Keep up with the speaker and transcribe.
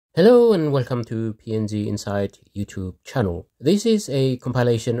Hello and welcome to PNG Inside YouTube channel. This is a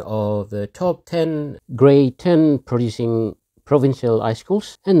compilation of the top 10 grade 10 producing provincial high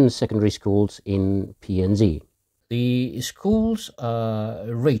schools and secondary schools in PNG. The schools are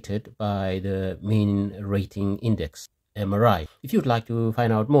rated by the Mean Rating Index, MRI. If you'd like to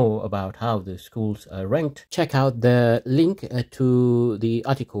find out more about how the schools are ranked, check out the link to the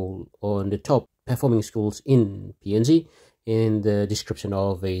article on the top performing schools in PNG in the description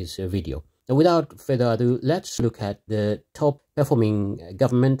of this video. Now, without further ado, let's look at the top performing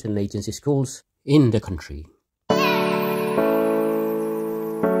government and agency schools in the country.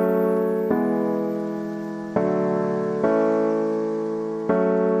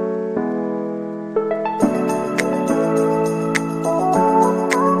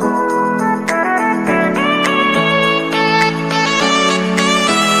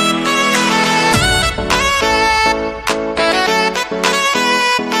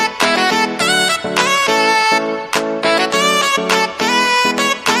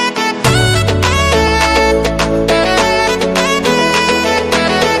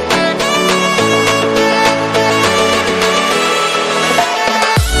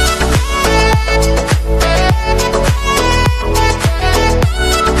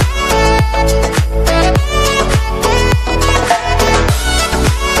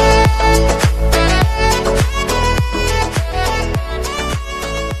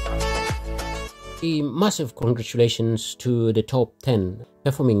 Massive congratulations to the top 10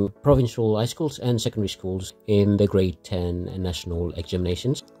 performing provincial high schools and secondary schools in the grade 10 national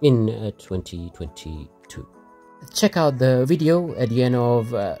examinations in 2022. Check out the video at the end of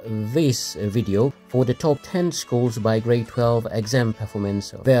this video for the top 10 schools by grade 12 exam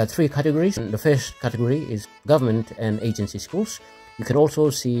performance. There are three categories. The first category is government and agency schools. You can also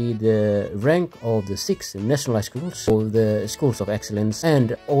see the rank of the 6 national high schools, or the schools of excellence,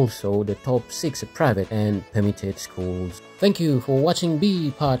 and also the top 6 private and permitted schools. Thank you for watching.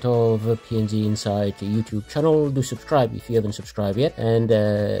 Be part of PNG Inside YouTube channel. Do subscribe if you haven't subscribed yet, and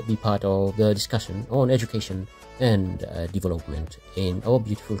be part of the discussion on education and development in our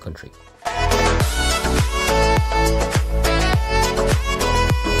beautiful country.